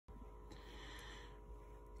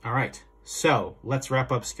All right, so let's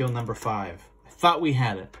wrap up skill number 5. I thought we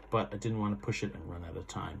had it, but I didn't want to push it and run out of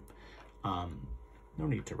time. No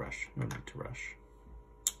need to rush, no need to rush.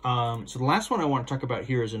 So the last one I want to talk about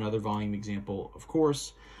here is another volume example, of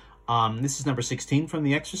course. This is number 16 from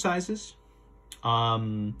the exercises.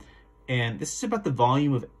 And this is about the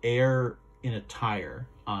volume of air in a tire.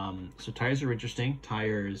 So tires are interesting.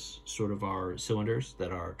 Tires sort of are cylinders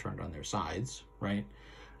that are turned on their sides, right?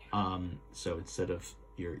 So instead of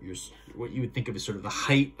your what you would think of as sort of the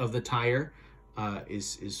height of the tire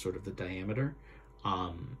is sort of the diameter.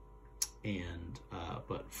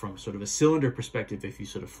 But from sort of a cylinder perspective, if you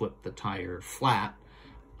sort of flip the tire flat,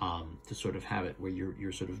 to sort of have it where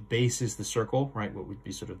your sort of base is the circle, right? What would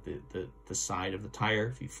be sort of the side of the tire.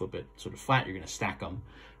 If you flip it sort of flat, you're going to stack them,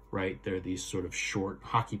 right? They're these sort of short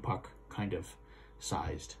hockey puck kind of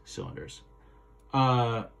sized cylinders.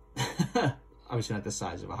 Obviously not the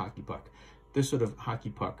size of a hockey puck. They're sort of hockey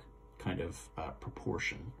puck kind of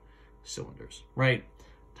proportion cylinders, right?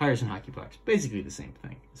 Tires and hockey pucks, basically the same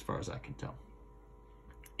thing as far as I can tell.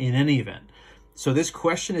 In any event, so this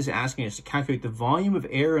question is asking us to calculate the volume of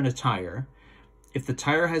air in a tire if the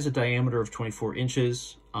tire has a diameter of 24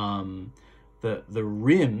 inches, the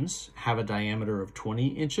rims have a diameter of 20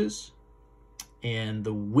 inches, and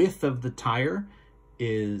the width of the tire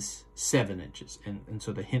is 7 inches. And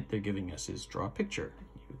so the hint they're giving us is draw a picture.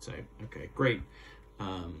 You would say, okay, great.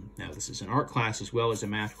 Now this is an art class as well as a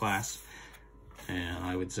math class. And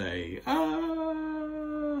I would say,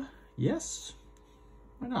 yes,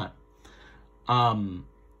 why not?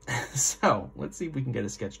 So let's see if we can get a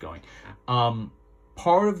sketch going.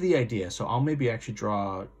 Part of the idea, so I'll maybe actually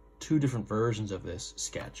draw 2 different versions of this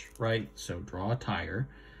sketch, right? So draw a tire.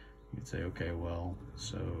 You'd say, okay, well,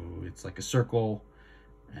 so it's like a circle,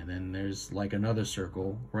 and then there's like another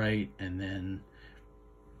circle, right? And then,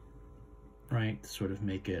 right, to sort of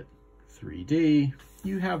make it 3D,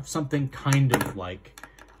 you have something kind of like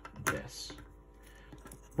this,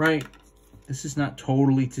 right? This is not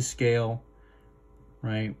totally to scale,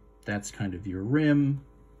 right? That's kind of your rim.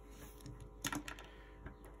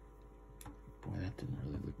 Boy, that didn't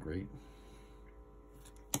really look great.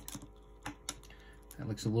 That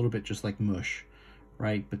looks a little bit just like mush,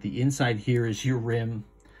 right? But the inside here is your rim.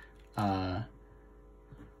 From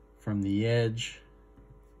the edge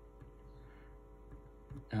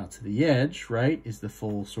out to the edge, right, is the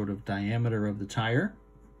full sort of diameter of the tire.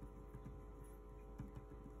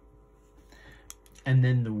 And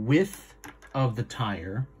then the width of the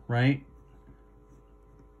tire, right,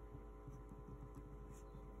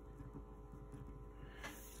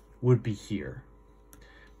 would be here.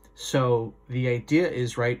 So the idea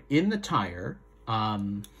is, right, in the tire,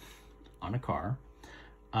 on a car,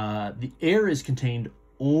 the air is contained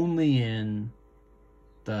only in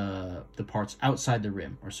the parts outside the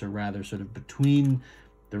rim, or so rather sort of between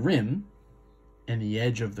the rim and the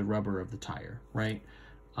edge of the rubber of the tire, right?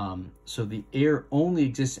 So the air only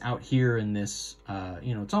exists out here in this,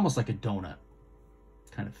 you know, it's almost like a donut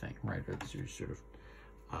kind of thing, right? Or you're sort of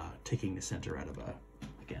taking the center out of a,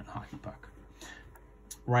 again, hockey puck,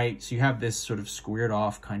 right? So you have this sort of squared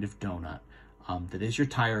off kind of donut that is your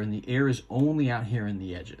tire, and the air is only out here in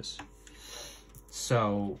the edges.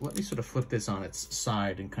 So let me sort of flip this on its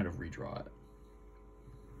side and kind of redraw it.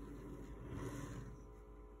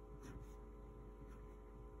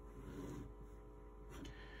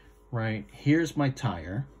 Right, here's my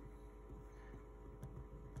tire.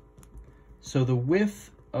 So the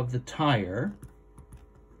width of the tire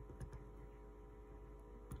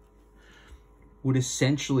would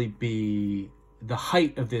essentially be the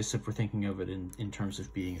height of this if we're thinking of it in terms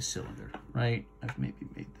of being a cylinder, right? I've maybe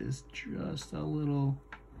made this just a little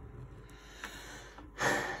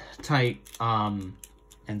tight. And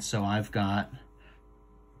so I've got,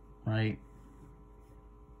 right,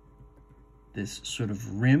 this sort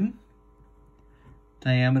of rim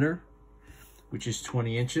diameter, which is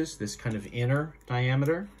 20 inches, this kind of inner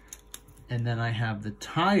diameter. And then I have the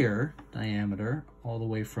tire diameter all the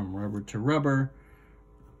way from rubber to rubber,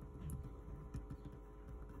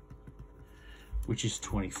 which is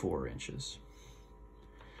 24 inches.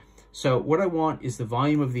 So what I want is the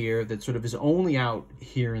volume of the air that sort of is only out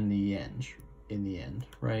here in the end,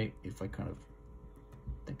 right? If I kind of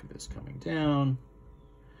think of this coming down.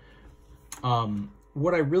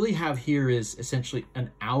 What I really have here is essentially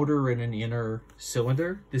an outer and an inner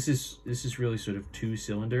cylinder. This is really sort of 2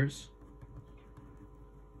 cylinders.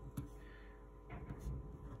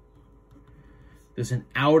 There's an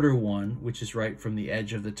outer one, which is right from the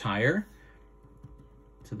edge of the tire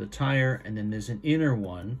to the tire, and then there's an inner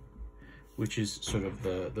one, which is sort of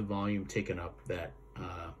the volume taken up that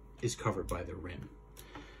is covered by the rim.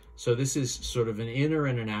 So this is sort of an inner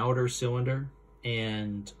and an outer cylinder,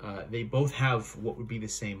 and they both have what would be the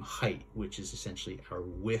same height, which is essentially our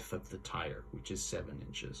width of the tire, which is 7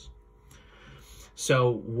 inches.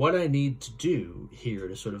 So what I need to do here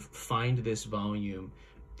to sort of find this volume,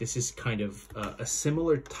 this is kind of a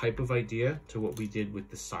similar type of idea to what we did with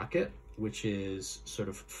the socket, which is sort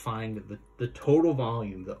of find the total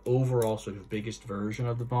volume, the overall sort of biggest version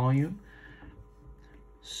of the volume.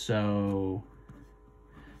 So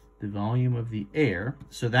the volume of the air,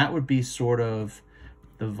 so that would be sort of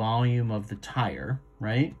the volume of the tire,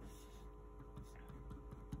 right?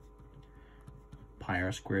 Pi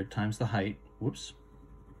r squared times the height, whoops.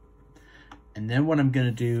 And then what I'm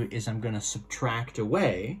gonna do is I'm gonna subtract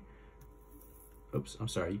away, oops, I'm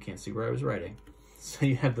sorry, you can't see where I was writing. So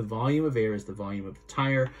you have the volume of air is the volume of the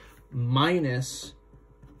tire minus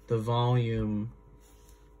the volume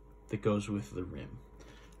that goes with the rim,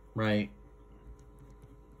 right?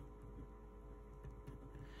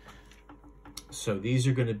 So these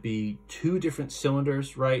are going to be two different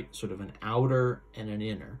cylinders, right? Sort of an outer and an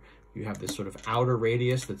inner. You have this sort of outer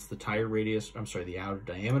radius, that's the tire radius, I'm sorry, the outer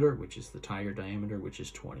diameter, which is the tire diameter, which is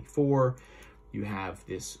 24. You have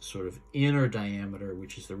this sort of inner diameter,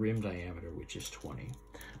 which is the rim diameter, which is 20. If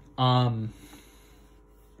I'm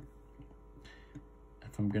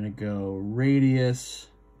going to go radius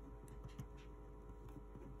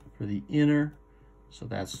for the inner, so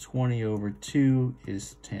that's 20 over 2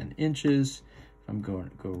 is 10 inches. If I'm going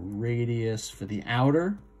to go radius for the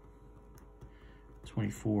outer,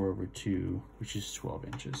 24 over 2, which is 12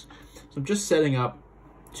 inches. So I'm just setting up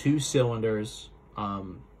two cylinders.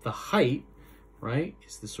 The height, right,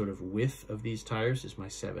 is the sort of width of these tires is my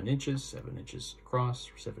 7 inches, 7 inches across,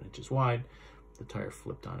 7 inches wide. The tire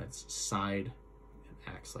flipped on its side, it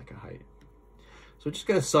acts like a height. So just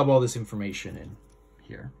gotta sub all this information in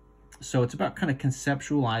here. So it's about kind of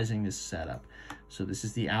conceptualizing this setup. So this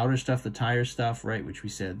is the outer stuff, the tire stuff, right, which we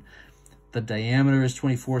said the diameter is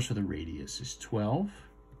 24, so the radius is 12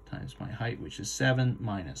 times my height, which is 7,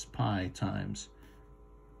 minus pi times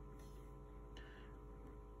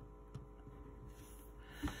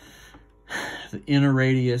the inner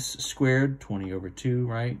radius squared, 20 over 2,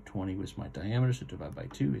 right? 20 was my diameter, so divide by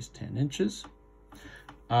 2 is 10 inches.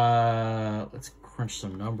 Let's crunch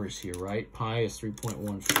some numbers here, right? Pi is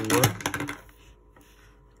 3.14.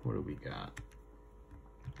 What do we got?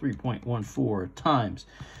 3.14 times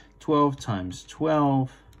 12 times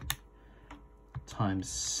 12 times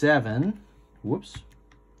 7. Whoops.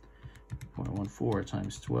 0.14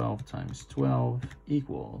 times 12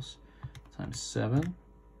 equals times 7.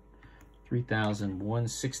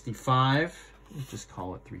 3,165. We'll just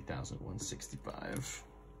call it 3,165.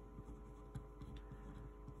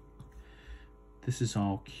 This is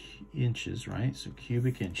all inches, right? So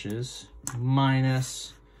cubic inches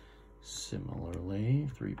minus, similarly,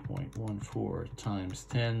 3.14 times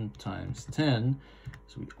 10 times 10.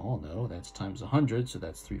 So we all know that's times 100, so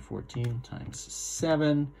that's 314 times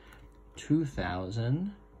 7,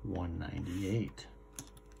 2,198.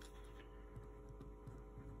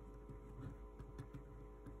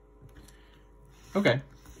 Okay,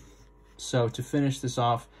 so to finish this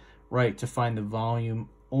off, right, to find the volume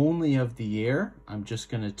only of the air, I'm just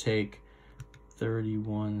going to take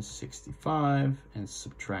 3165 and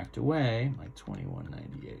subtract away my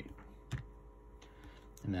 2198.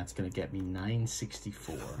 And that's going to get me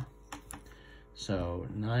 964. So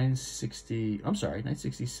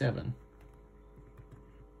 967.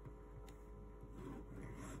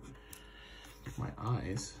 My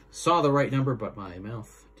eyes saw the right number, but my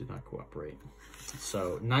mouth did not cooperate.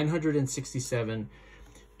 So 967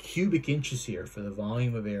 cubic inches here for the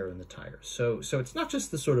volume of air in the tire. So it's not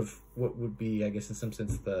just the sort of what would be, I guess in some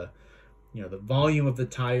sense, the the volume of the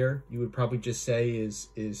tire. You would probably just say is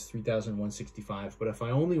 3,165. But if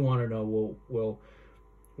I only want to know, well,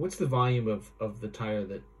 what's the volume of the tire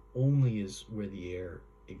that only is where the air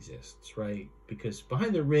exists, right? Because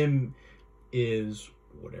behind the rim is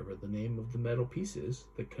whatever the name of the metal piece is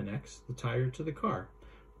that connects the tire to the car.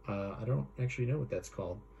 I don't actually know what that's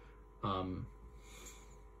called. And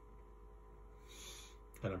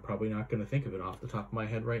I'm probably not going to think of it off the top of my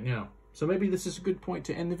head right now. So maybe this is a good point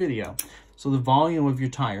to end the video. So the volume of your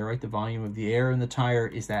tire, right, the volume of the air in the tire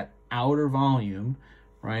is that outer volume,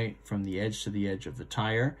 right, from the edge to the edge of the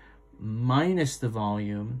tire, minus the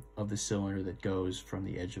volume of the cylinder that goes from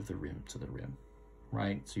the edge of the rim to the rim,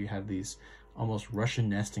 right? So you have these almost Russian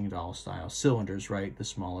nesting doll style cylinders, right? The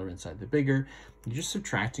smaller inside the bigger. You're just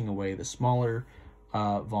subtracting away the smaller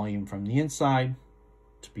volume from the inside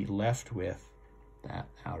to be left with that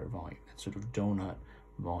outer volume, that sort of donut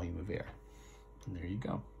volume of air. And there you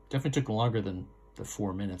go. Definitely took longer than the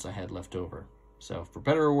 4 minutes I had left over. So for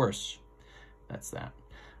better or worse, that's that.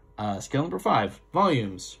 Skill number 5,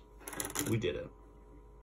 volumes. We did it.